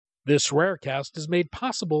This Rarecast is made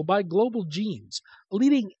possible by Global Genes, a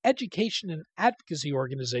leading education and advocacy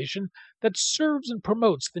organization that serves and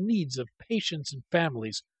promotes the needs of patients and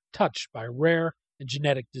families touched by rare and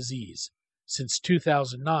genetic disease. Since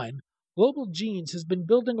 2009, Global Genes has been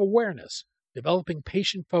building awareness, developing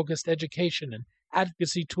patient-focused education and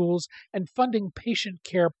advocacy tools, and funding patient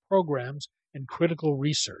care programs and critical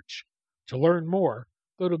research. To learn more,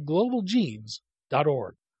 go to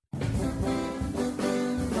globalgenes.org.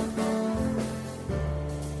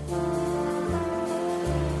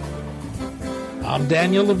 I'm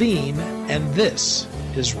Daniel Levine, and this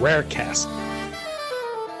is Rarecast.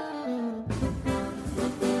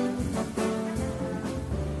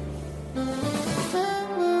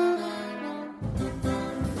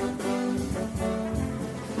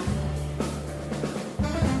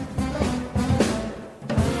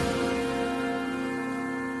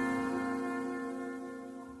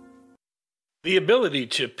 The ability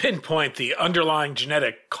to pinpoint the underlying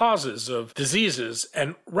genetic causes of diseases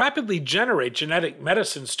and rapidly generate genetic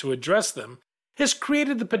medicines to address them has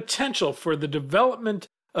created the potential for the development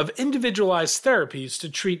of individualized therapies to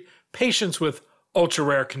treat patients with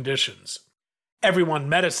ultra-rare conditions. N-of-1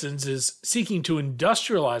 Medicines is seeking to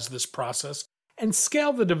industrialize this process and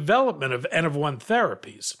scale the development of N-of-1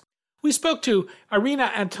 therapies. We spoke to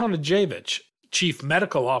Irina Antonijevic, Chief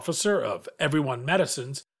Medical Officer of N-of-1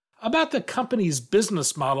 Medicines, about the company's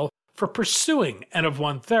business model for pursuing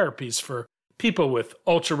N-of-1 therapies for people with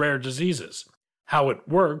ultra-rare diseases, how it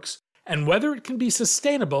works, and whether it can be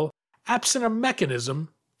sustainable absent a mechanism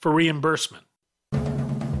for reimbursement.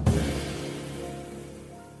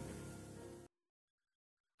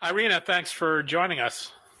 Irina, thanks for joining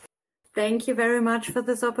us. Thank you very much for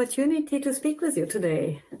this opportunity to speak with you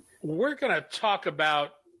today. We're going to talk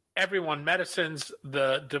about N-of-1 Medicines,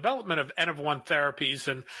 the development of N-of-1 therapies,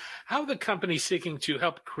 and how the company is seeking to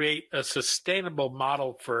help create a sustainable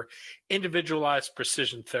model for individualized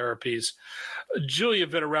precision therapies. Julia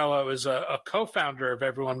Vitarello is a co-founder of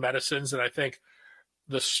N-of-1 Medicines, and I think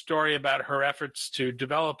the story about her efforts to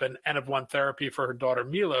develop an N-of-1 therapy for her daughter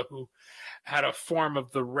Mila, who had a form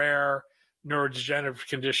of the rare neurodegenerative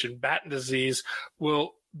condition Batten disease,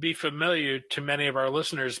 will be familiar to many of our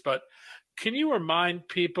listeners, but can you remind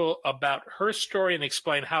people about her story and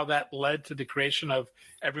explain how that led to the creation of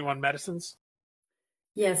N-of-1 Medicines?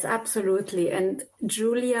 Yes, absolutely. And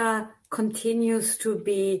Julia continues to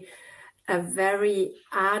be a very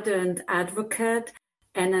ardent advocate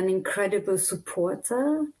and an incredible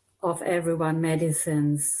supporter of N-of-1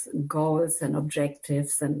 Medicine's goals and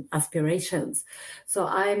objectives and aspirations. So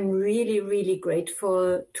I'm really, really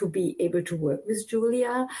grateful to be able to work with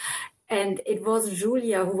Julia. And it was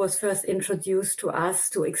Julia who was first introduced to us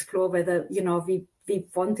to explore whether, we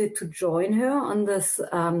wanted to join her on this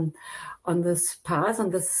path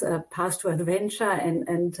to adventure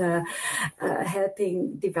and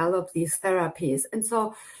helping develop these therapies. And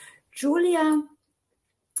so Julia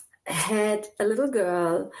had a little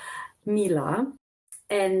girl, Mila,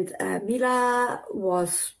 and Mila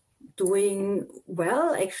was doing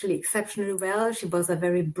well, actually exceptionally well. She was a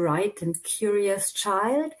very bright and curious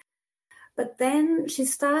child. But then she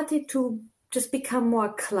started to just become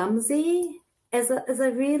more clumsy as a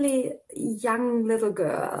really young little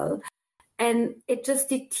girl. And it just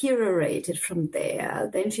deteriorated from there.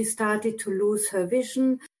 Then she started to lose her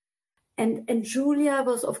vision. And Julia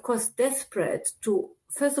was, of course, desperate to,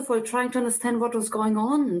 first of all, trying to understand what was going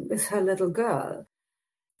on with her little girl.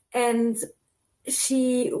 And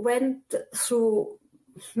she went through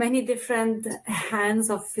many different hands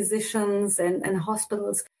of physicians and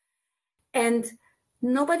hospitals. And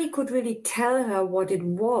nobody could really tell her what it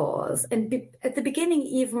was. And at the beginning,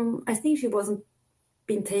 even, I think she wasn't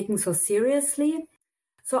being taken so seriously.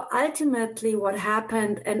 So ultimately what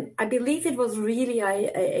happened, and I believe it was really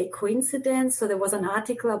a coincidence. So there was an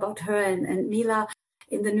article about her and Mila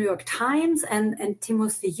in the New York Times, and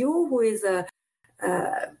Timothy Yu, who is a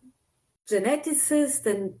geneticist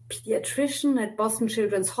and pediatrician at Boston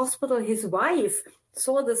Children's Hospital, his wife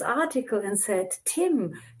saw this article and said,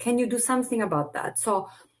 Tim, can you do something about that? So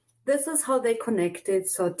this is how they connected.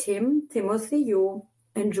 So Timothy Yu,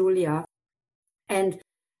 and Julia. And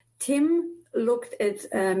Tim looked at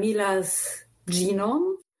Mila's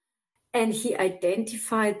genome, and he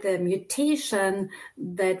identified the mutation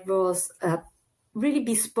that was a really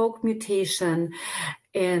bespoke mutation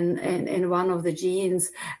in one of the genes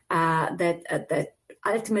that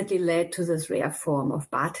ultimately led to this rare form of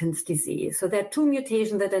Batten's disease. So there are two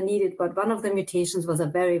mutations that are needed, but one of the mutations was a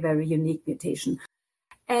very, very unique mutation.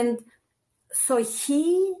 And so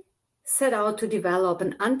he set out to develop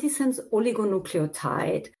an antisense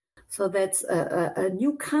oligonucleotide So that's a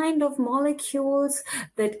new kind of molecules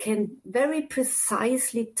that can very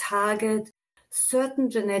precisely target certain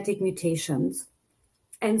genetic mutations.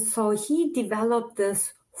 And so he developed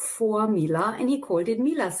this for Mila, and he called it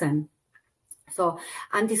Milasen. So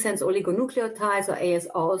antisense oligonucleotides, or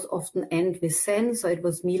ASOs, often end with sen, so it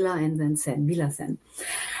was Mila and then sen, Milasen.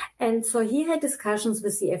 And so he had discussions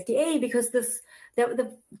with the FDA because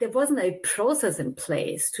there wasn't a process in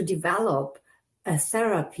place to develop a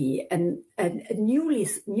therapy, and a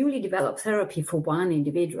newly developed therapy for one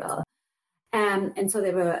individual. And so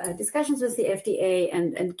there were discussions with the FDA,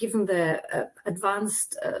 and given the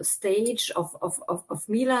advanced stage of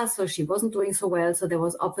Mila, so she wasn't doing so well, so there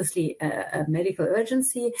was obviously a medical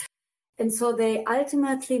urgency. And so they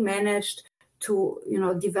ultimately managed to,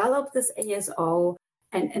 develop this ASO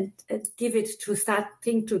and give it to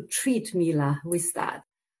starting to treat Mila with that.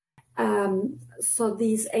 So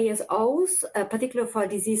these ASOs, particularly for a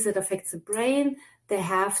disease that affects the brain, they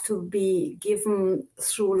have to be given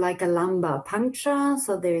through like a lumbar puncture.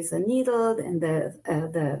 So there is a needle, and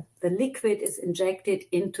the liquid is injected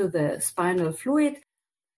into the spinal fluid,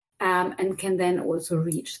 and can then also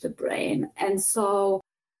reach the brain. And so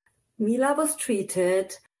Mila was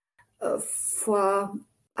treated for,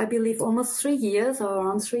 I believe, almost 3 years, or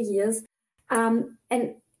around 3 years. And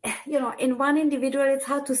in one individual, it's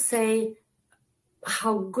hard to say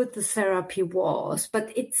how good the therapy was,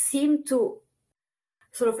 but it seemed to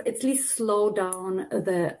sort of at least slow down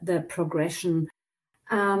the progression.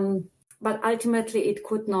 But ultimately, it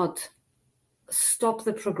could not stop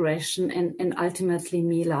the progression, and ultimately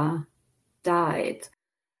Mila died.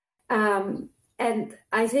 And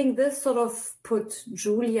I think this sort of put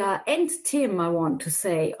Julia and Tim, I want to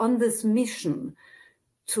say, on this mission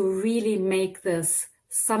to really make this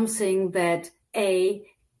something that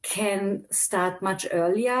can start much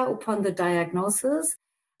earlier upon the diagnosis,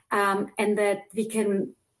 and that we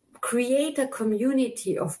can create a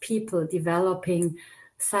community of people developing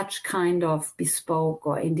such kind of bespoke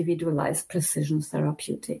or individualized precision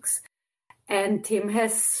therapeutics. And Tim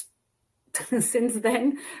has since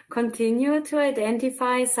then continued to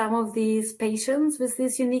identify some of these patients with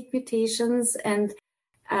these unique mutations, and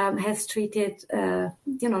has treated,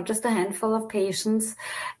 just a handful of patients,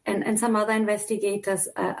 and some other investigators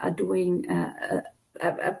are doing,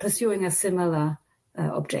 pursuing a similar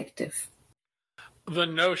objective. The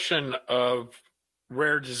notion of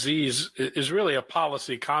rare disease is really a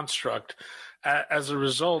policy construct. As a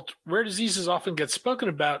result, rare diseases often get spoken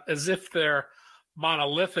about as if they're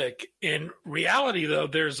monolithic. In reality, though,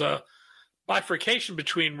 there's a bifurcation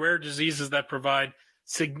between rare diseases that provide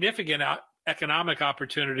significant economic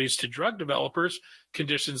opportunities to drug developers,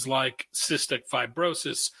 conditions like cystic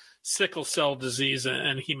fibrosis, sickle cell disease,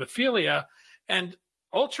 and hemophilia, and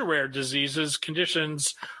ultra-rare diseases,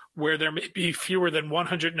 conditions where there may be fewer than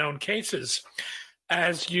 100 known cases.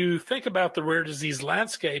 As you think about the rare disease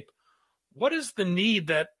landscape, what is the need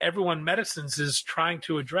that N-of-1 Medicines is trying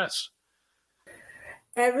to address?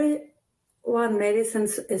 N-of-1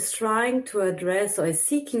 Medicines is trying to address, or is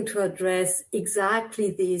seeking to address,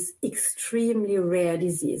 exactly these extremely rare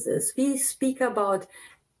diseases. We speak about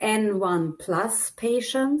N1 plus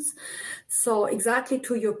patients. So exactly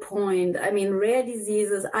to your point, I mean, rare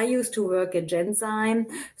diseases, I used to work at Genzyme.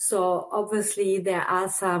 So obviously there are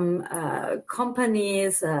some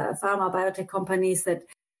companies, pharma biotech companies that,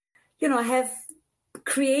 have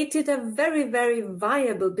created a very, very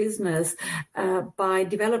viable business by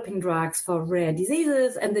developing drugs for rare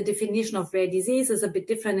diseases. And the definition of rare disease is a bit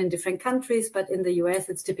different in different countries, but in the US,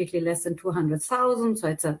 it's typically less than 200,000. So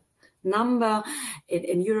it's a number.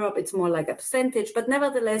 In Europe, it's more like a percentage. But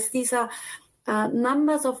nevertheless, these are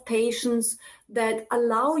numbers of patients that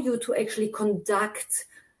allow you to actually conduct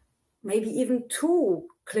maybe even 2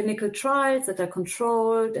 clinical trials that are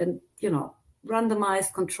controlled and,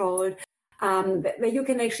 randomized, controlled, where you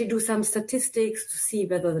can actually do some statistics to see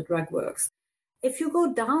whether the drug works. If you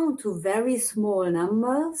go down to very small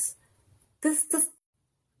numbers, this does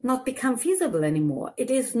not become feasible anymore. It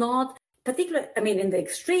is not particular. I mean, in the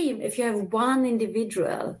extreme, if you have one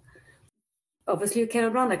individual, obviously you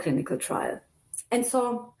cannot run a clinical trial. And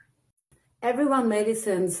so N-of-1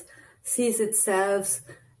 Medicines sees itself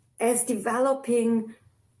as developing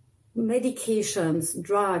medications,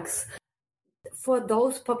 drugs, for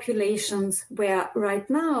those populations where right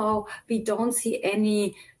now we don't see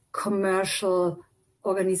any commercial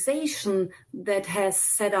organization that has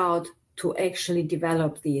set out to actually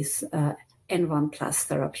develop these N1 plus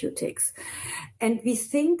therapeutics. And we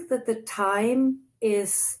think that the time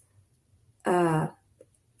is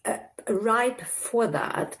ripe for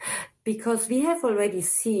that. because we have already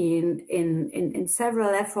seen in several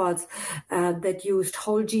efforts that used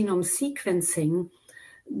whole genome sequencing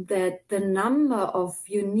that the number of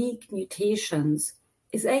unique mutations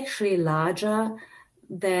is actually larger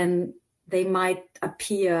than they might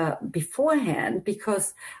appear beforehand,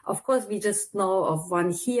 because of course we just know of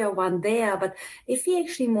one here, one there. But if we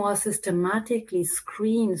actually more systematically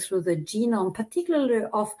screen through the genome, particularly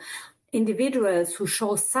of individuals who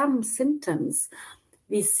show some symptoms,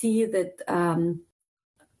 we see that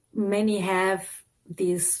many have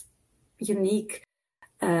these unique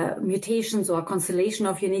mutations or constellation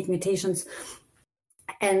of unique mutations.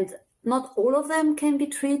 And not all of them can be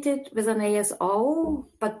treated with an ASO,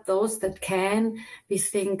 but those that can, we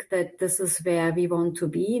think that this is where we want to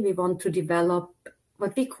be. We want to develop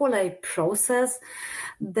what we call a process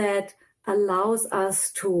that allows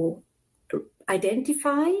us to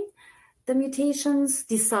identify the mutations,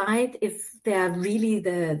 decide if they are really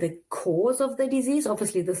the cause of the disease.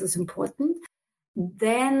 Obviously, this is important.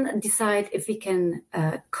 Then decide if we can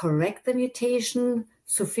correct the mutation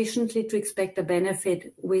sufficiently to expect a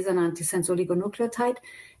benefit with an antisense oligonucleotide,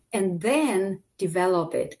 and then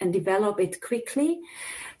develop it quickly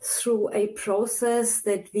through a process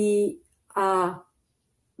that we are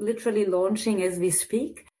literally launching as we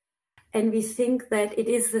speak. And we think that it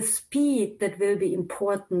is the speed that will be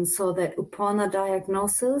important, so that upon a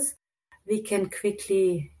diagnosis, we can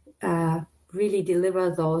quickly really deliver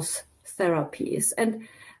those therapies. And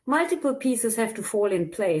multiple pieces have to fall in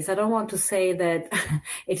place. I don't want to say that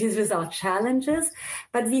it is without challenges,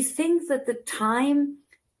 but we think that the time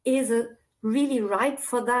is really right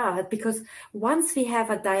for that, because once we have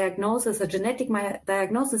a diagnosis, a genetic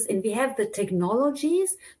diagnosis, and we have the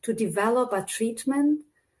technologies to develop a treatment,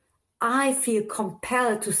 I feel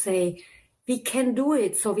compelled to say, we can do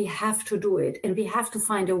it, so we have to do it. And we have to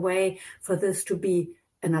find a way for this to be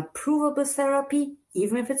an approvable therapy,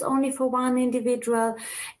 even if it's only for one individual,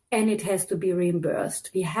 and it has to be reimbursed.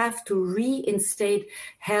 We have to reinstate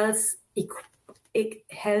health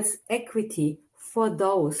equity for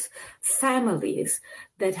those families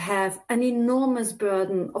that have an enormous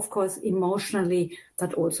burden, of course, emotionally,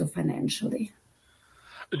 but also financially.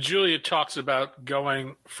 Julia talks about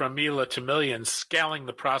going from Mila to millions, scaling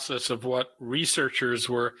the process of what researchers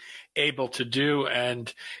were able to do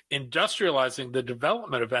and industrializing the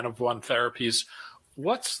development of N-of-1 therapies.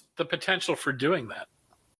 What's the potential for doing that?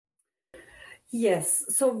 Yes,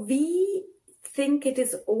 so we think it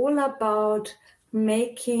is all about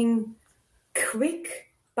making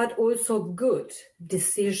quick but also good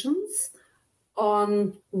decisions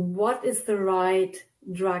on what is the right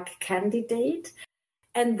drug candidate.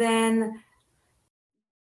 And then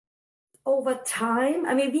over time,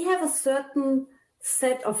 I mean, we have a certain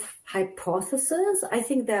set of hypotheses. I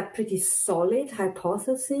think they're pretty solid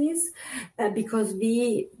hypotheses because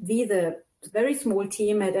we, the very small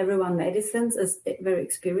team at N-of-1 Medicines, is very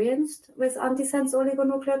experienced with antisense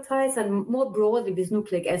oligonucleotides and more broadly with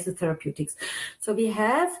nucleic acid therapeutics. So we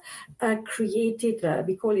have created,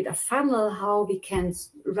 we call it a funnel, how we can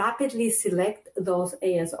rapidly select those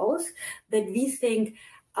ASOs that we think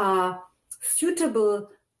are suitable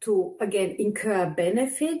to, again, incur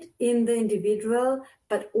benefit in the individual,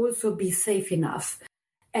 but also be safe enough.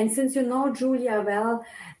 And since you know Julia well,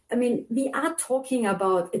 I mean, we are talking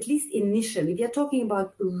about, at least initially, we are talking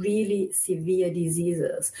about really severe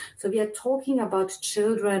diseases. So we are talking about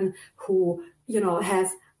children who, have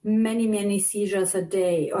many seizures a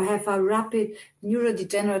day or have a rapid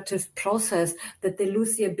neurodegenerative process that they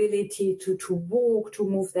lose the ability to walk, to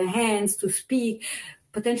move their hands, to speak,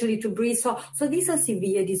 potentially to breathe. So these are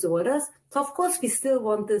severe disorders. So of course, we still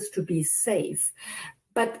want this to be safe,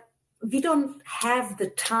 but we don't have the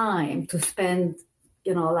time to spend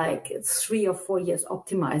like 3 or 4 years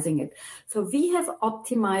optimizing it. So we have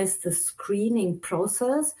optimized the screening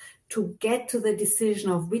process to get to the decision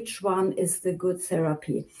of which one is the good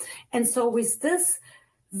therapy. And so with this,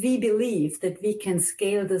 we believe that we can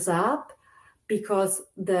scale this up because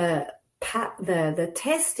the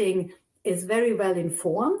testing is very well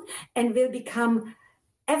informed and will become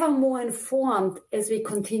ever more informed as we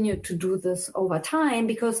continue to do this over time,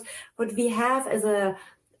 because what we have as a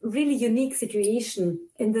really unique situation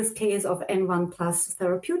in this case of N1 plus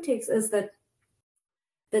therapeutics is that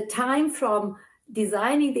the time from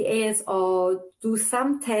designing the ASO, do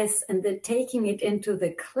some tests, and then taking it into the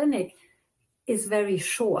clinic is very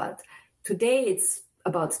short. Today, it's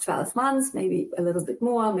about 12 months, maybe a little bit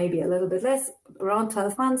more, maybe a little bit less, around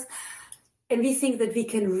 12 months. And we think that we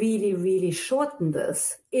can really, really shorten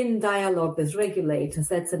this in dialogue with regulators.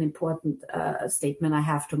 That's an important statement I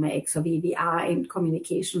have to make. So we are in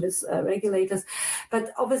communication with regulators,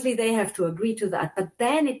 but obviously they have to agree to that. But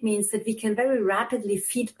then it means that we can very rapidly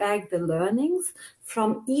feed back the learnings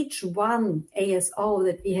from each one ASO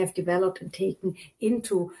that we have developed and taken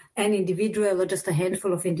into an individual or just a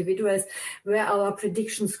handful of individuals where our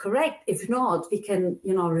predictions correct. If not, we can,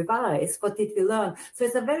 revise. What did we learn? So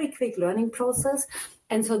it's a very quick learning process.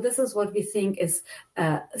 And so this is what we think is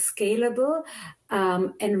scalable.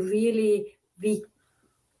 And really, we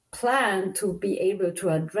plan to be able to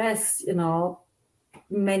address,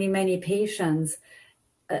 many, many patients.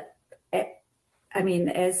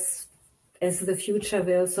 As the future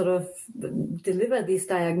will sort of deliver these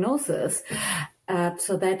diagnoses.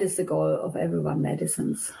 So that is the goal of N-of-1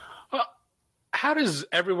 Medicines. Well, how does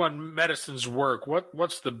N-of-1 Medicines work?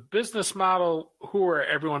 What's the business model? Who are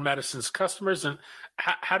N-of-1 Medicines customers, and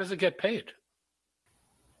how does it get paid?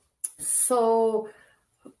 So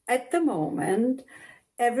at the moment,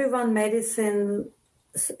 N-of-1 Medicine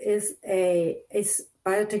is a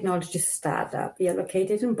biotechnology startup. We are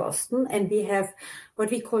located in Boston, and we have what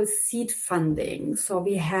we call seed funding. So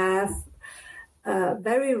we have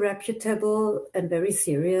very reputable and very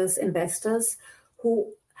serious investors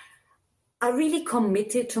who are really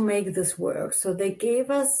committed to make this work. So they gave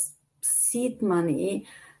us seed money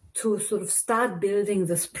to sort of start building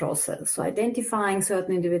this process. So identifying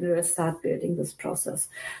certain individuals, start building this process.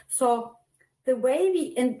 So the way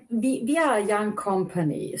we are a young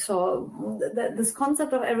company, so this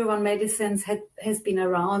concept of N-of-1 Medicines has been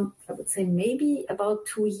around, I would say maybe about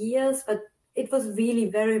 2 years, but it was really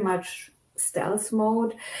very much stealth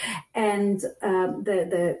mode. And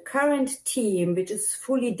the current team, which is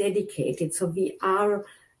fully dedicated, so we are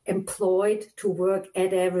employed to work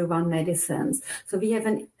at N-of-1 Medicines. So we have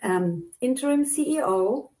an interim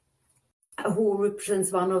CEO who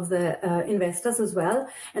represents one of the investors as well.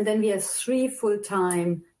 And then we have 3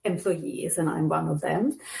 full-time employees, and I'm one of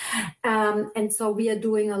them. And so we are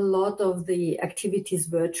doing a lot of the activities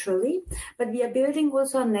virtually, but we are building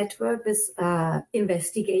also a network with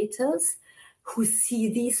investigators who see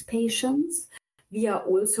these patients. We are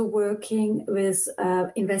also working with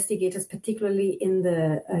investigators, particularly in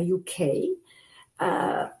the UK.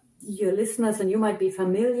 Your listeners, and you might be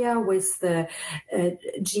familiar with the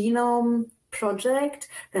genome project,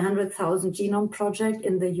 the 100,000 genome project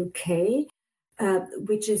in the UK,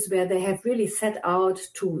 which is where they have really set out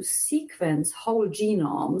to sequence whole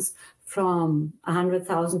genomes from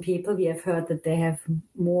 100,000 people. We have heard that they have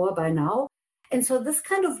more by now. And so this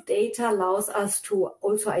kind of data allows us to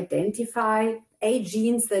also identify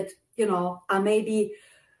genes that, are maybe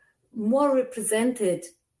more represented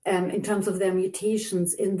in terms of their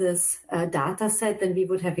mutations in this data set than we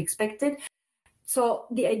would have expected. So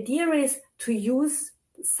the idea is to use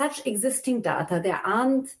such existing data.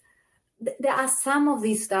 There are some of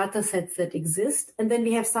these data sets that exist, and then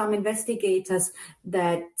we have some investigators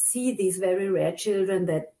that see these very rare children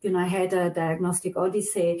that, had a diagnostic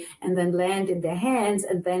odyssey and then land in their hands.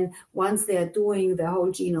 And then once they are doing the whole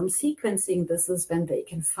genome sequencing, this is when they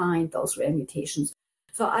can find those rare mutations.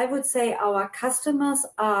 So I would say our customers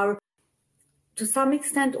are, to some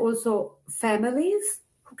extent, also families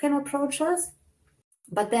who can approach us,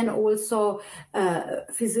 but then also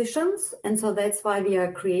physicians. And so that's why we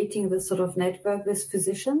are creating this sort of network with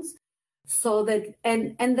physicians. So that,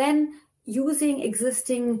 and then using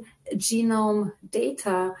existing genome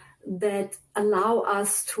data that allow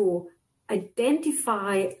us to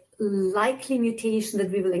identify likely mutation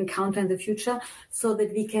that we will encounter in the future, so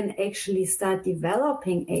that we can actually start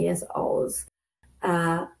developing ASOs,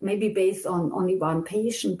 maybe based on only one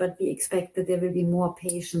patient, but we expect that there will be more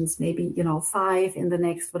patients, maybe, 5 in the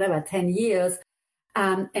next, 10 years.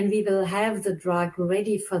 And we will have the drug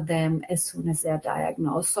ready for them as soon as they're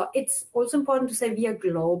diagnosed. So it's also important to say we are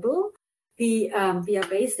global. We are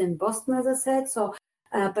based in Boston, as I said. So,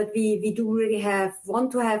 but we do really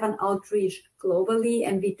want to have an outreach globally,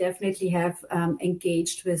 and we definitely have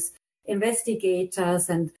engaged with investigators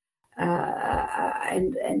and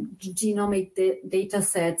genomic data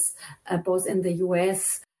sets, both in the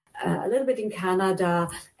US, a little bit in Canada,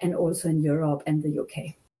 and also in Europe and the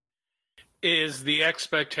UK. Is the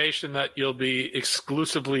expectation that you'll be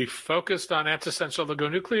exclusively focused on antisense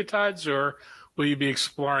oligonucleotides, or will you be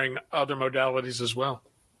exploring other modalities as well?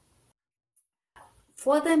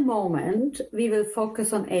 For the moment, we will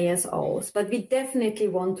focus on ASOs, but we definitely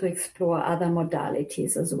want to explore other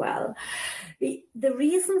modalities as well. The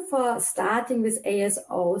reason for starting with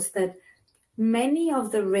ASOs that many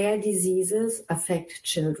of the rare diseases affect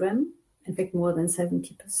children, in fact, more than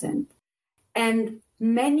 70%. And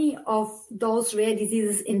many of those rare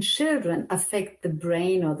diseases in children affect the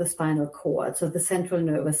brain or the spinal cord, so the central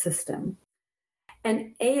nervous system.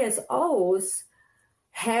 And ASOs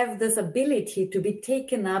have this ability to be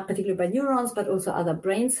taken up, particularly by neurons, but also other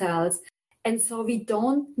brain cells. And so we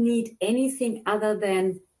don't need anything other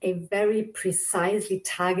than a very precisely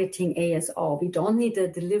targeting ASO. We don't need a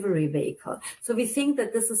delivery vehicle. So we think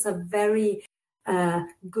that this is a very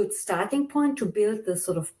good starting point to build this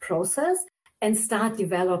sort of process and start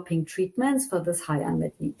developing treatments for this high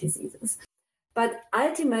unmet need diseases. But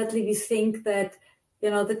ultimately, we think that,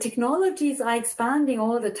 the technologies are expanding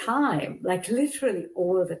all the time, like literally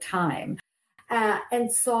all the time.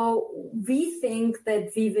 And so we think that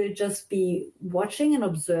we will just be watching and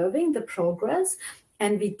observing the progress.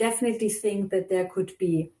 And we definitely think that there could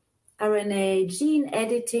be RNA, gene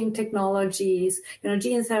editing technologies,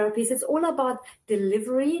 gene therapies. It's all about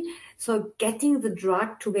delivery. So getting the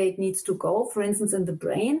drug to where it needs to go, for instance, in the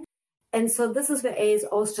brain. And so this is where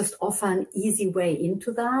ASOs just offer an easy way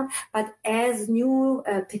into that. But as new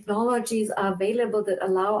technologies are available that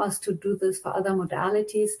allow us to do this for other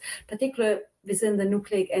modalities, particularly within the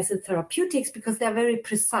nucleic acid therapeutics, because they're very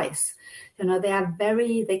precise.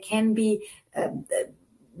 They can be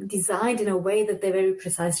designed in a way that they very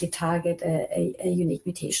precisely target a unique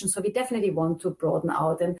mutation. So we definitely want to broaden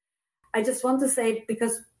out. And I just want to say,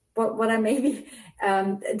 because what I maybe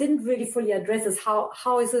didn't really fully address is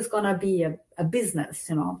how is this going to be a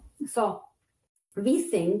business, So we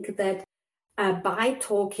think that by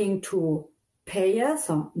talking to payers,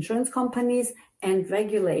 so insurance companies and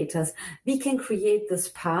regulators, we can create this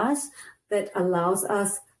path that allows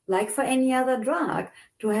us, like for any other drug,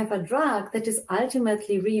 to have a drug that is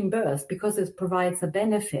ultimately reimbursed because it provides a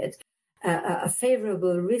benefit, a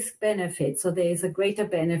favorable risk benefit. So there is a greater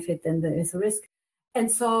benefit than there is a risk. And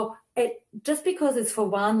so just because it's for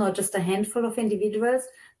one or just a handful of individuals,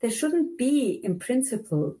 there shouldn't be, in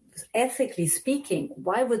principle, ethically speaking,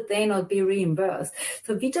 why would they not be reimbursed?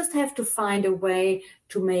 So we just have to find a way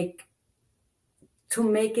to make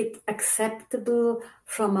it acceptable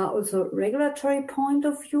from a also regulatory point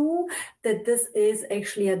of view, that this is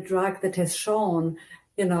actually a drug that has shown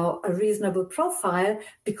a reasonable profile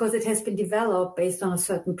because it has been developed based on a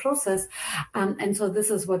certain process. And so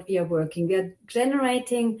this is what we are working. We are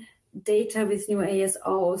generating data with new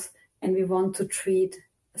ASOs, and we want to treat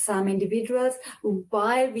some individuals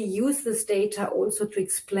while we use this data also to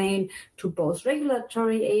explain to both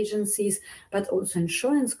regulatory agencies, but also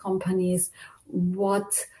insurance companies,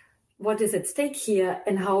 what is at stake here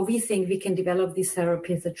and how we think we can develop these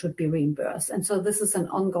therapies that should be reimbursed. And so this is an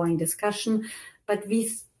ongoing discussion. But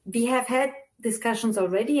we have had discussions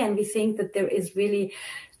already, and we think that there is really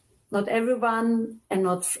not everyone and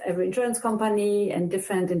not every insurance company and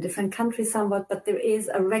different in different countries somewhat, but there is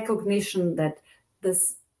a recognition that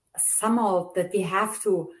this somehow that we have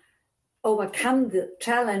to overcome the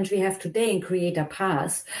challenge we have today and create a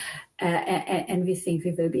path. And we think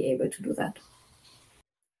we will be able to do that.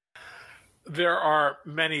 There are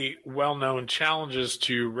many well-known challenges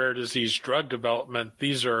to rare disease drug development.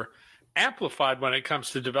 These are amplified when it comes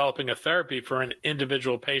to developing a therapy for an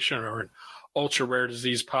individual patient or an ultra-rare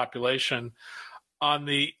disease population. On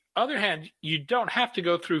the other hand, you don't have to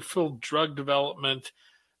go through full drug development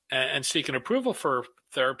and seek an approval for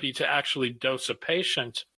therapy to actually dose a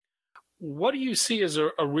patient. What do you see as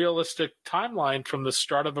a realistic timeline from the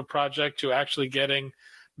start of a project to actually getting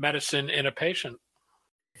medicine in a patient?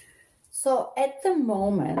 So at the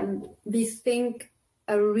moment, we think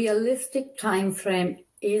a realistic time frame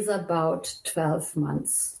is about 12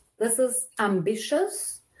 months. This is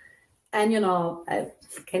ambitious, and it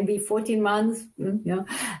can be 14 months,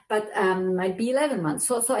 but might be 11 months.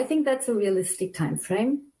 So I think that's a realistic time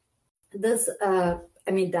frame. This,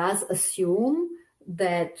 does assume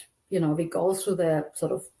that we go through the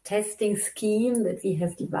sort of testing scheme that we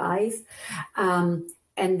have devised, and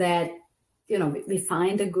that we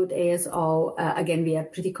find a good ASO. Again, we are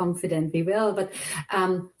pretty confident we will, but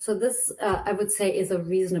so this, I would say, is a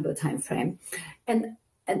reasonable time frame. And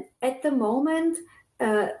at the moment,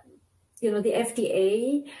 the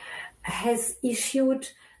FDA has issued,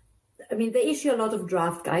 they issue a lot of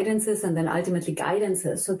draft guidances and then ultimately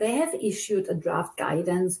guidances. So they have issued a draft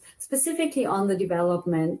guidance specifically on the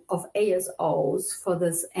development of ASOs for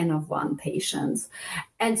this N-of-1 patients.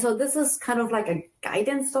 And so this is kind of like a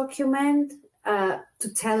guidance document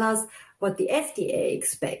to tell us what the FDA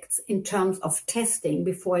expects in terms of testing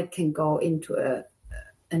before it can go into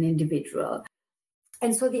an individual.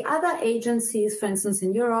 And so the other agencies, for instance,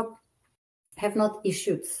 in Europe, have not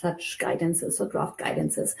issued such guidances or draft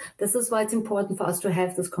guidances. This is why it's important for us to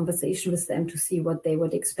have this conversation with them to see what they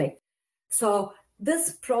would expect. So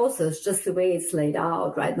this process, just the way it's laid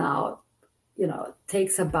out right now,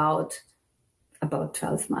 takes about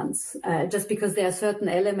 12 months, just because there are certain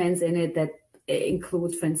elements in it that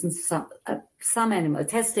include, for instance, some animal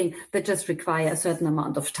testing that just require a certain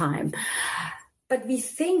amount of time. But we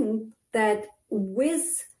think that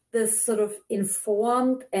with this sort of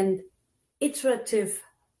informed and iterative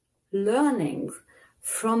learning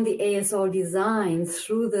from the ASO design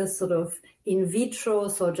through the sort of in vitro,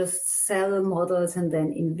 so just cell models, and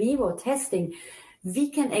then in vivo testing, we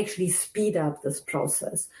can actually speed up this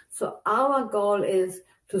process. So our goal is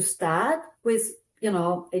to start with,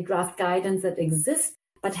 a draft guidance that exists,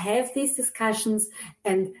 but have these discussions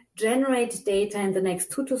and generate data in the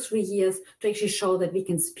next 2 to 3 years to actually show that we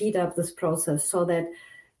can speed up this process so that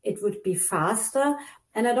it would be faster.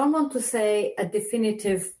 And I don't want to say a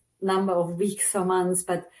definitive number of weeks or months,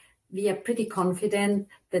 but we are pretty confident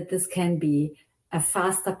that this can be a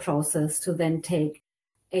faster process to then take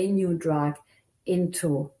a new drug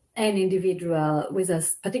into an individual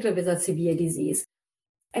particularly with a severe disease.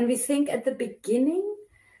 And we think at the beginning,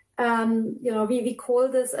 we call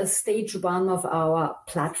this a stage 1 of our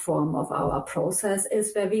platform, of our process,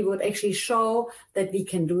 is where we would actually show that we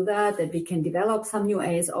can do that we can develop some new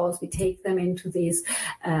ASOs. We take them into these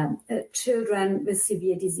children with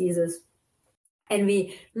severe diseases, and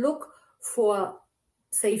we look for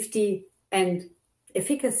safety and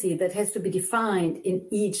efficacy that has to be defined in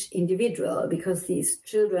each individual, because these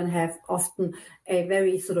children have often a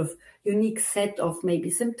very sort of unique set of maybe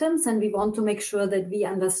symptoms, and we want to make sure that we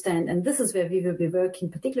understand, and this is where we will be working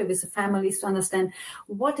particularly with the families, to understand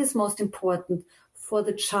what is most important for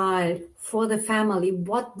the child, for the family,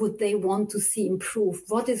 what would they want to see improve,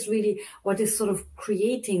 what is sort of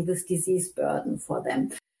creating this disease burden for them.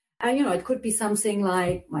 And, it could be something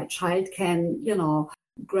like my child can,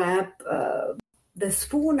 grab the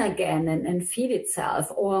spoon again and feed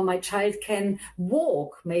itself, or my child can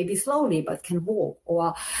walk, maybe slowly, but can walk,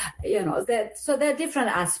 or, so there are different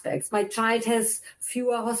aspects. My child has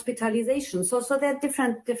fewer hospitalizations. So there are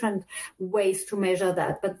different ways to measure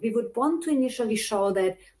that. But we would want to initially show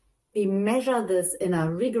that we measure this in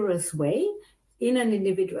a rigorous way in an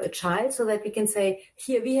individual child, so that we can say,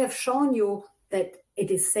 here, we have shown you that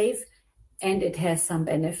it is safe and it has some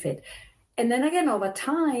benefit. And then again, over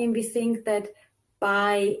time, we think that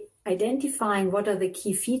by identifying what are the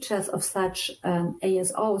key features of such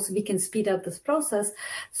ASOs, we can speed up this process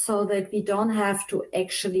so that we don't have to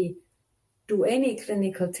actually do any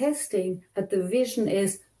clinical testing, but the vision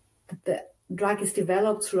is that the drug is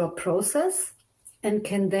developed through a process and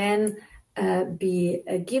can then be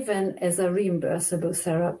given as a reimbursable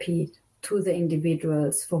therapy to the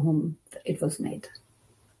individuals for whom it was made.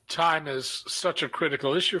 Time is such a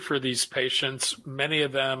critical issue for these patients. Many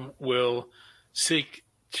of them will seek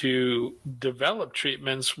to develop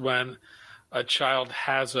treatments when a child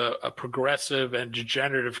has a progressive and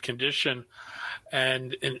degenerative condition.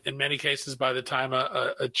 And in many cases, by the time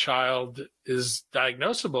a child is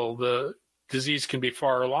diagnosable, the disease can be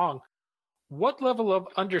far along. What level of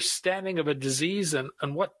understanding of a disease and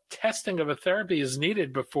what testing of a therapy is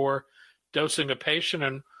needed before dosing a patient,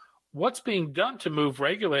 and what's being done to move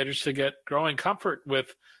regulators to get growing comfort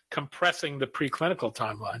with compressing the preclinical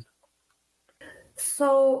timeline?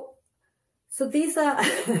 So these are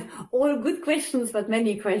all good questions, but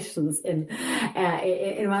many questions in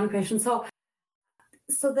one question.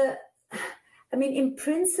 In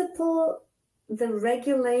principle, the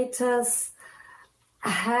regulators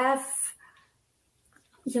have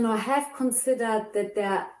considered that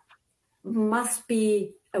there must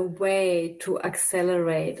be a way to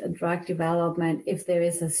accelerate a drug development if there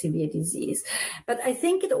is a severe disease. But I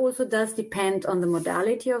think it also does depend on the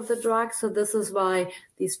modality of the drug. So this is why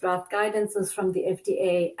these draft guidances from the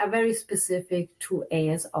FDA are very specific to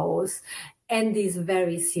ASOs and these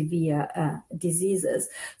very severe diseases.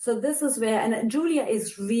 So this is where, and Julia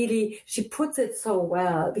she puts it so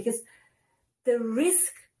well, because the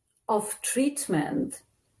risk of treatment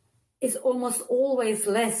is almost always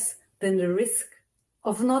less than the risk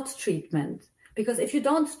of not treatment. Because if you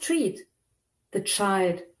don't treat, the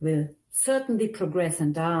child will certainly progress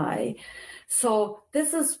and die. So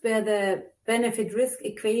this is where the benefit-risk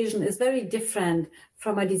equation is very different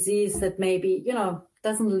from a disease that maybe,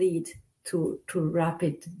 doesn't lead to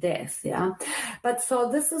rapid death. Yeah. But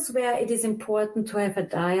so this is where it is important to have a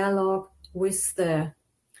dialogue with the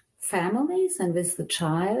families and with the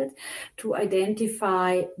child to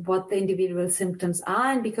identify what the individual symptoms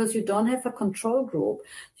are. And because you don't have a control group,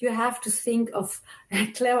 you have to think of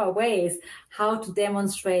clever ways how to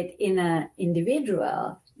demonstrate in an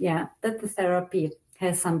individual, that the therapy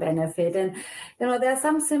has some benefit. And, there are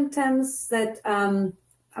some symptoms that,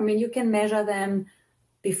 you can measure them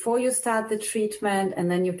before you start the treatment,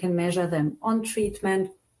 and then you can measure them on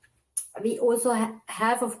treatment. We also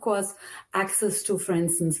have, of course, access to, for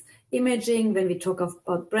instance, imaging. When we talk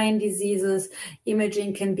about brain diseases,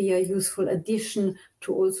 imaging can be a useful addition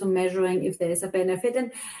to also measuring if there is a benefit.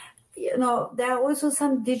 And, there are also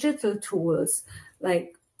some digital tools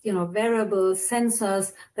like, wearable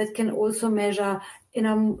sensors that can also measure in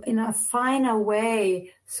a finer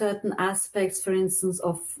way certain aspects, for instance,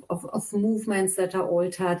 of movements that are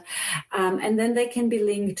altered. And then they can be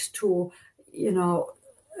linked to,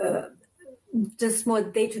 just more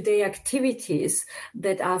day-to-day activities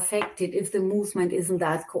that are affected if the movement isn't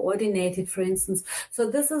that coordinated, for instance. So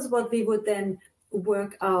this is what we would then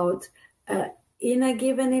work out in a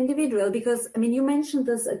given individual. Because, you mentioned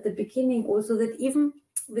this at the beginning also, that even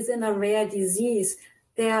within a rare disease,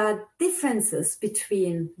 there are differences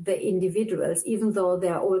between the individuals, even though they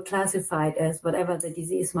are all classified as whatever the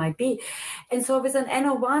disease might be. And so with an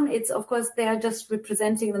N-of-1, it's, of course, they are just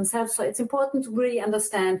representing themselves. So it's important to really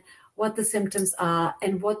understand what the symptoms are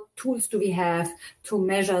and what tools do we have to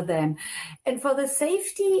measure them. And for the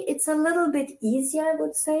safety, it's a little bit easier, I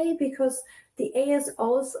would say, because the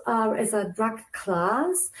ASOs are, as a drug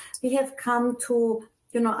class, we have come to,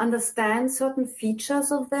 understand certain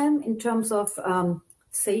features of them in terms of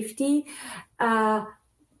safety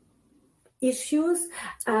issues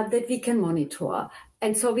that we can monitor.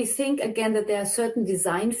 And so we think, again, that there are certain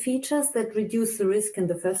design features that reduce the risk in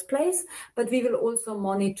the first place, but we will also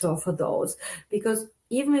monitor for those. Because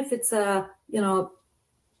even if it's a,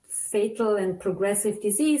 fatal and progressive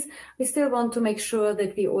disease, we still want to make sure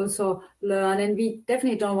that we also learn, and we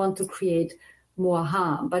definitely don't want to create more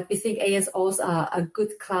harm. But we think ASOs are a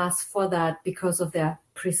good class for that because of their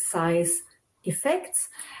precise effects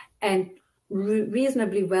and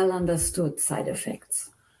reasonably well understood side effects.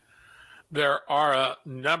 There are a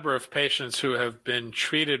number of patients who have been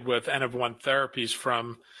treated with N-of-1 therapies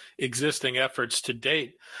from existing efforts to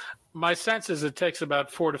date. My sense is it takes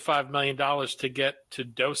about $4 to $5 million to get to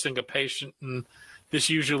dosing a patient, and this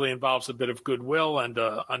usually involves a bit of goodwill and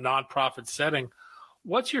a nonprofit setting.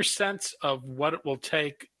 What's your sense of what it will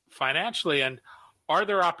take financially, and are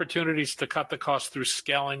there opportunities to cut the cost through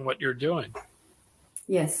scaling what you're doing?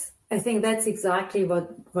 Yes, I think that's exactly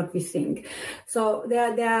what we think. So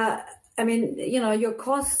there. Your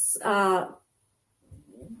costs are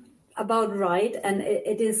about right, and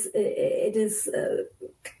it is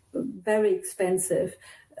very expensive,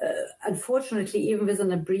 unfortunately, even with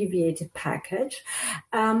an abbreviated package.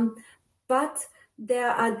 But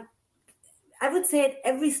there are, I would say, at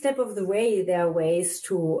every step of the way, there are ways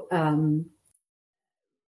to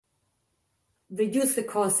reduce the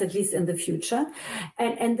cost, at least in the future.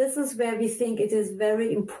 And this is where we think it is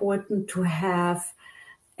very important to have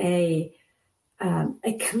a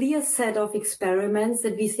clear set of experiments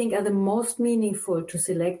that we think are the most meaningful to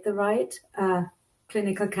select the right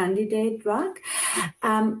clinical candidate drug,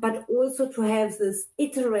 but also to have this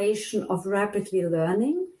iteration of rapidly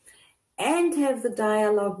learning and have the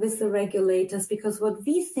dialogue with the regulators, because what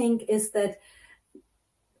we think is that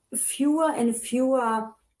fewer and fewer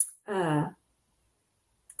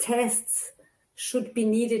tests should be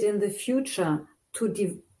needed in the future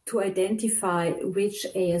to identify which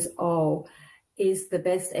ASO is the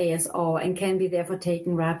best ASO and can be therefore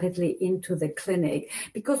taken rapidly into the clinic.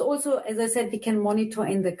 Because also, as I said, we can monitor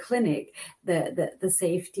in the clinic the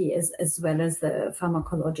safety as well as the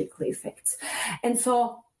pharmacological effects. And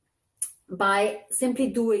so by simply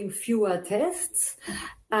doing fewer tests,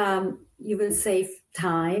 you will save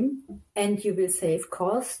time and you will save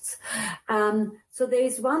costs. So there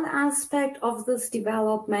is one aspect of this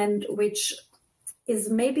development which is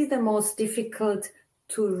maybe the most difficult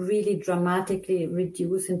to really dramatically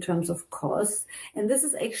reduce in terms of costs. And this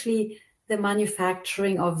is actually the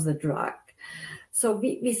manufacturing of the drug. So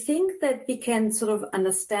we think that we can sort of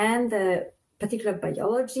understand the particular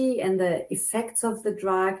biology and the effects of the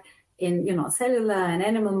drug in, cellular and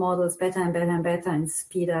animal models better and better and better, and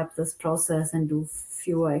speed up this process and do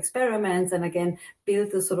fewer experiments, and again,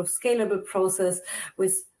 build a sort of scalable process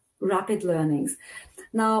with rapid learnings.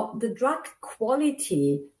 Now, the drug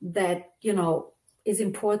quality that, is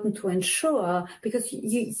important to ensure, because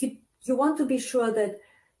you want to be sure that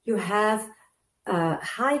you have a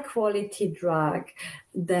high quality drug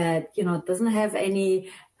that, doesn't have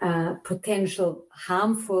any potential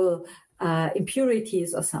harmful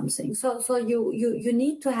impurities or something. So you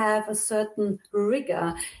need to have a certain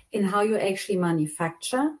rigor in how you actually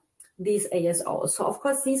manufacture these ASOs. So of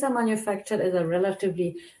course, these are manufactured at a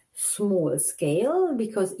relatively small scale,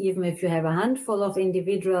 because even if you have a handful of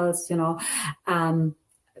individuals, you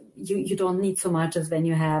don't need so much as when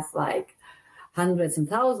you have like hundreds and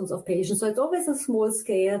thousands of patients. So it's always a small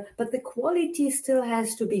scale, but the quality still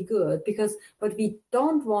has to be good, because what we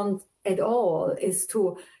don't want at all is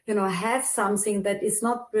to, have something that is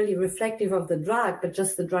not really reflective of the drug, but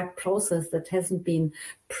just the drug process that hasn't been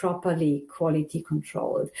properly quality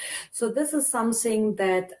controlled. So this is something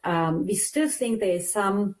that we still think there is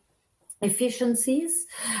some efficiencies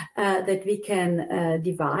that we can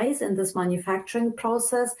devise in this manufacturing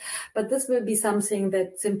process, but this will be something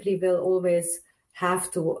that simply will always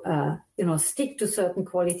have to, stick to certain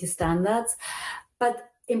quality standards.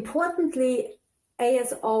 But importantly,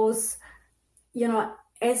 ASOs,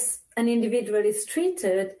 as an individual is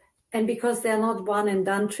treated, and because they're not one and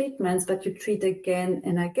done treatments, but you treat again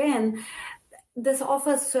and again, this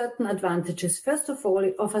offers certain advantages. First of all,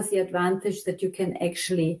 it offers the advantage that you can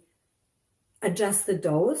actually adjust the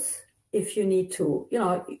dose if you need to,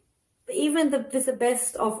 even with the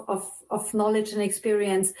best of knowledge and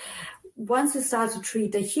experience. Once you start to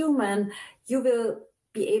treat a human, you will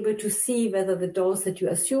be able to see whether the dose that you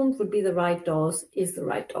assumed would be the right dose is the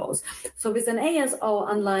right dose. So with an ASO,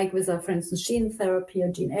 unlike with, for instance, gene therapy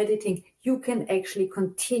or gene editing, you can actually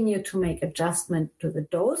continue to make adjustment to the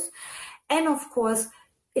dose. And of course,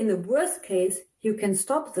 in the worst case, you can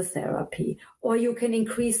stop the therapy or you can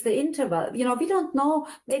increase the interval. We don't know,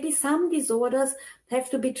 maybe some disorders have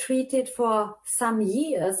to be treated for some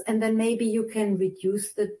years, and then maybe you can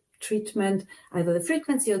reduce the treatment, either the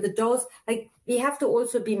frequency or the dose. Like, we have to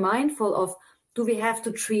also be mindful of, do we have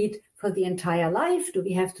to treat for the entire life? Do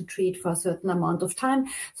we have to treat for a certain amount of time?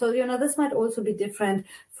 So, this might also be different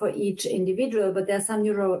for each individual, but there are some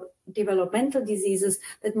neurodevelopmental diseases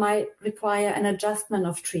that might require an adjustment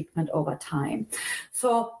of treatment over time.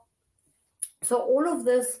 So all of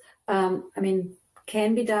this,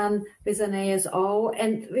 can be done with an ASO,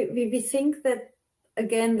 and we think that,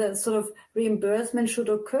 again, the sort of reimbursement should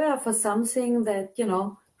occur for something that,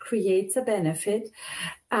 creates a benefit.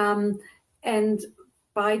 And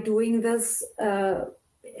by doing this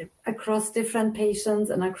across different patients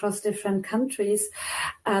and across different countries,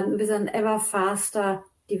 with an ever faster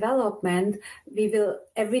development,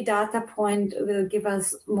 every data point will give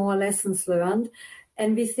us more lessons learned.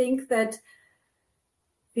 And we think that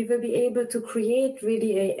we will be able to create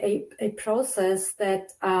really a process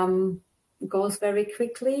that goes very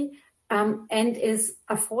quickly and is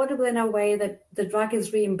affordable in a way that the drug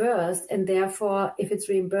is reimbursed. And therefore, if it's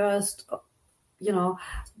reimbursed,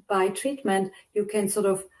 by treatment, you can sort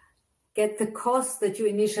of get the cost that you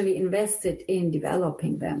initially invested in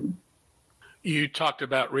developing them. You talked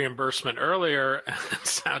about reimbursement earlier and it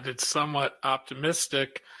sounded somewhat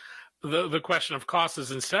optimistic. The question of cost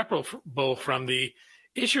is inseparable from the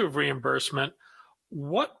issue of reimbursement.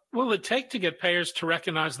 What will it take to get payers to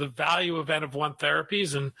recognize the value of N-of-1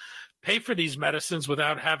 therapies and pay for these medicines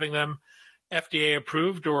without having them FDA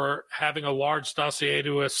approved or having a large dossier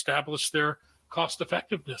to establish their cost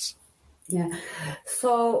effectiveness? Yeah.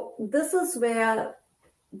 So this is where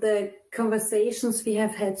the conversations we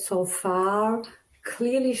have had so far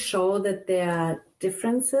clearly show that there are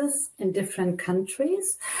differences in different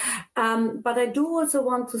countries. But I do also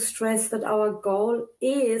want to stress that our goal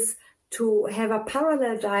is to have a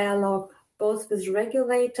parallel dialogue both with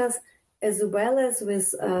regulators as well as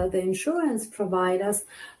with the insurance providers,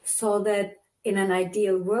 so that in an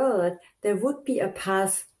ideal world, there would be a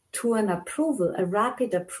path to an approval, a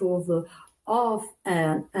rapid approval of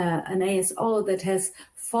an ASO that has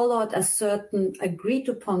followed a certain agreed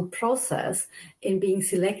upon process in being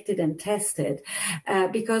selected and tested.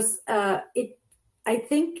 Because I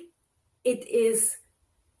think it is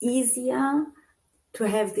easier to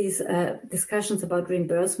have these discussions about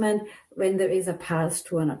reimbursement when there is a path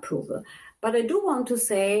to an approval. But I do want to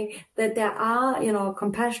say that there are,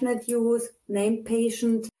 compassionate use, named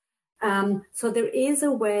patient. So there is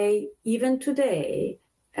a way, even today,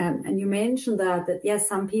 and you mentioned that yes,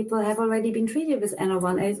 some people have already been treated with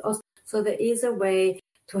N-of-1 ASOs. So there is a way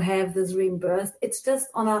to have this reimbursed. It's just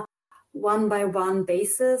on a one-by-one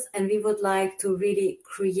basis, and we would like to really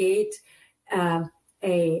create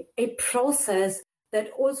a process that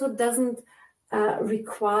also doesn't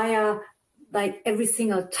require, like every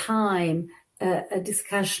single time, a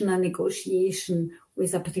discussion, a negotiation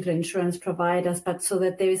with a particular insurance providers, but so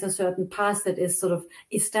that there is a certain path that is sort of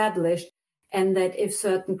established, and that if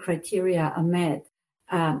certain criteria are met,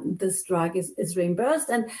 this drug is reimbursed.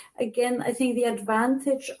 And again, I think the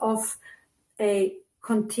advantage of a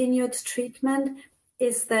continued treatment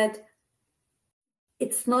is that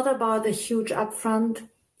it's not about a huge upfront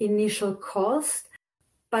initial cost,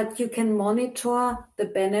 but you can monitor the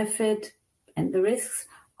benefit and the risks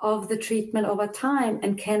of the treatment over time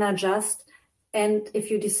and can adjust. And if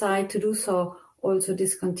you decide to do so, also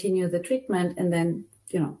discontinue the treatment, and then,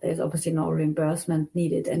 there's obviously no reimbursement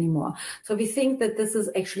needed anymore. So we think that this is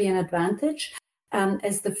actually an advantage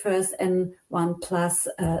as the first N-of-1 plus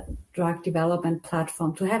drug development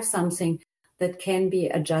platform to have something that can be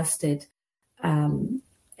adjusted and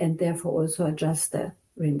therefore also adjust the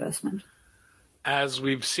reimbursement. As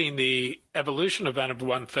we've seen the evolution of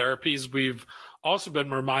N-of-1 therapies, we've also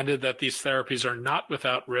been reminded that these therapies are not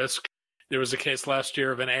without risk. There was a case last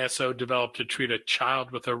year of an ASO developed to treat a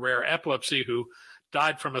child with a rare epilepsy who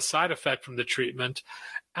died from a side effect from the treatment.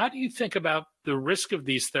 How do you think about the risk of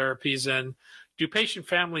these therapies, and do patient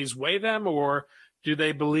families weigh them, or do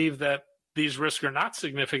they believe that these risks are not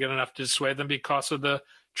significant enough to sway them because of the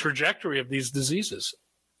trajectory of these diseases?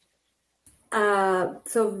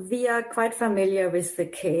 So we are quite familiar with the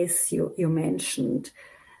case you mentioned.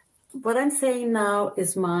 What I'm saying now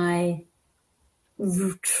is my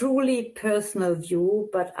truly personal view,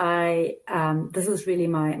 but this is really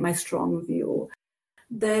my strong view,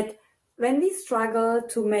 that when we struggle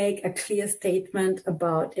to make a clear statement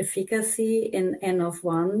about efficacy in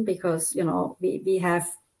N-of-1, because, we have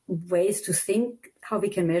ways to think how we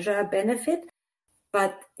can measure a benefit,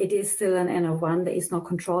 but it is still an N-of-1, there is no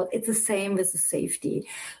control. It's the same with the safety.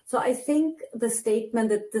 So I think the statement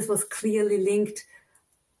that this was clearly linked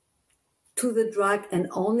to the drug and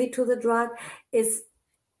only to the drug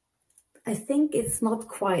I think it's not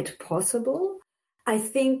quite possible. I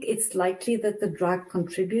think it's likely that the drug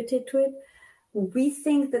contributed to it. We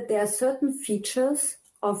think that there are certain features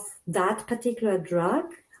of that particular drug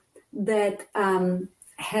that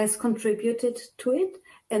has contributed to it.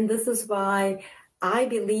 And this is why I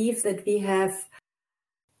believe that we have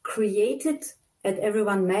created at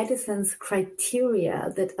N-of-1 Medicines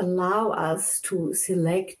criteria that allow us to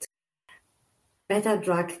select better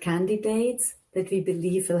drug candidates that we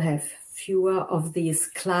believe will have fewer of these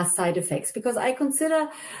class side effects. Because I consider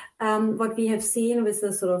what we have seen with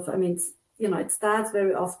the sort of, it starts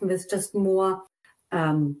very often with just more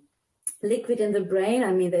liquid in the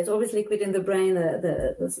brain. There's always liquid in the brain,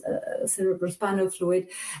 the cerebrospinal fluid,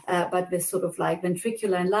 but with sort of like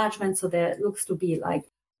ventricular enlargement. So there looks to be like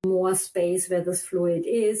more space where this fluid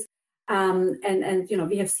is. And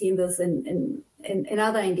we have seen this in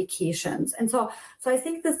other indications. And so I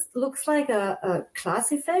think this looks like a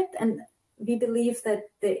class effect, and we believe that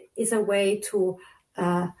there is a way to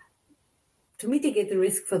mitigate the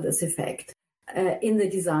risk for this effect in the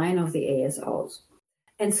design of the ASOs.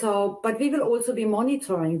 And so, but we will also be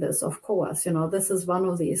monitoring this, of course. This is one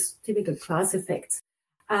of these typical class effects.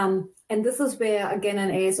 And this is where, again,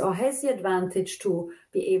 an ASO has the advantage to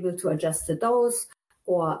be able to adjust the dose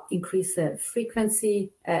or increase the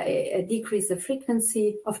frequency, decrease the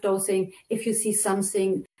frequency of dosing. If you see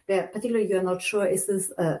something where particularly you're not sure, is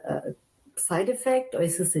this a side effect or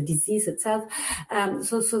is this a disease itself?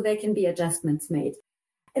 So there can be adjustments made.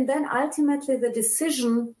 And then ultimately the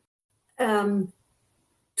decision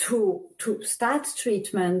to start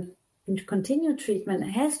treatment and to continue treatment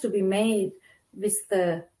has to be made with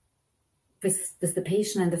the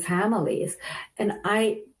patient and the families. And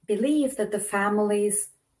I believe that the families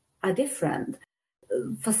are different.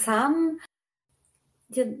 For some,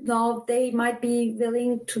 they might be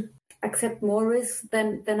willing to accept more risk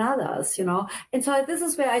than others, And so this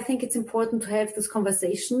is where I think it's important to have this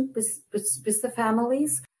conversation with the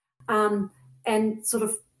families and sort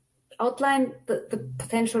of outline the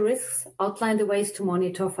potential risks, outline the ways to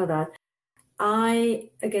monitor for that. I,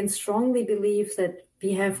 again, strongly believe that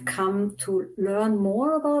we have come to learn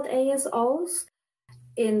more about ASOs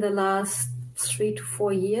in the last 3 to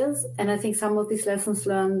 4 years. And I think some of these lessons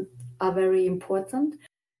learned are very important.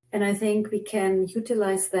 And I think we can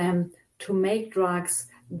utilize them to make drugs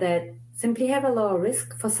that simply have a lower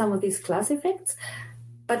risk for some of these class effects.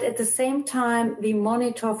 But at the same time, we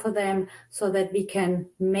monitor for them so that we can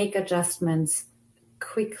make adjustments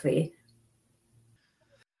quickly.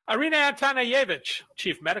 Irina Antonijevic,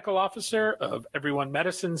 Chief Medical Officer of N-of-1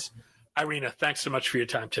 Medicines. Irina, thanks so much for your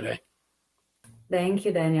time today. Thank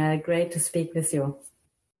you, Daniel. Great to speak with you.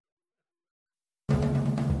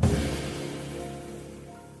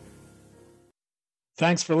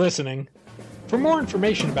 Thanks for listening. For more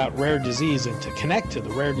information about rare disease and to connect to the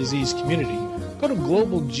rare disease community, go to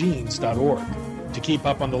globalgenes.org. To keep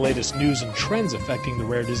up on the latest news and trends affecting the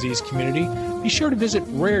rare disease community, be sure to visit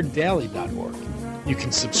raredaily.org. You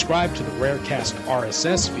can subscribe to the Rarecast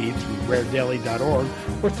RSS feed through raredaily.org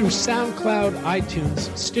or through SoundCloud,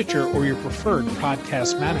 iTunes, Stitcher, or your preferred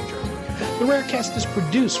podcast manager. The Rarecast is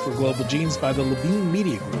produced for Global Genes by the Levine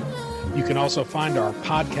Media Group. You can also find our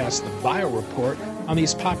podcast, The Bio Report, on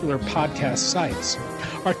these popular podcast sites.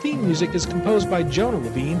 Our theme music is composed by Jonah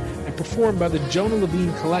Levine and performed by the Jonah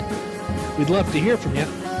Levine Collective. We'd love to hear from you.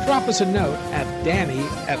 Drop us a note at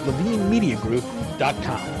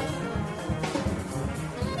danny@levinemediagroup.com.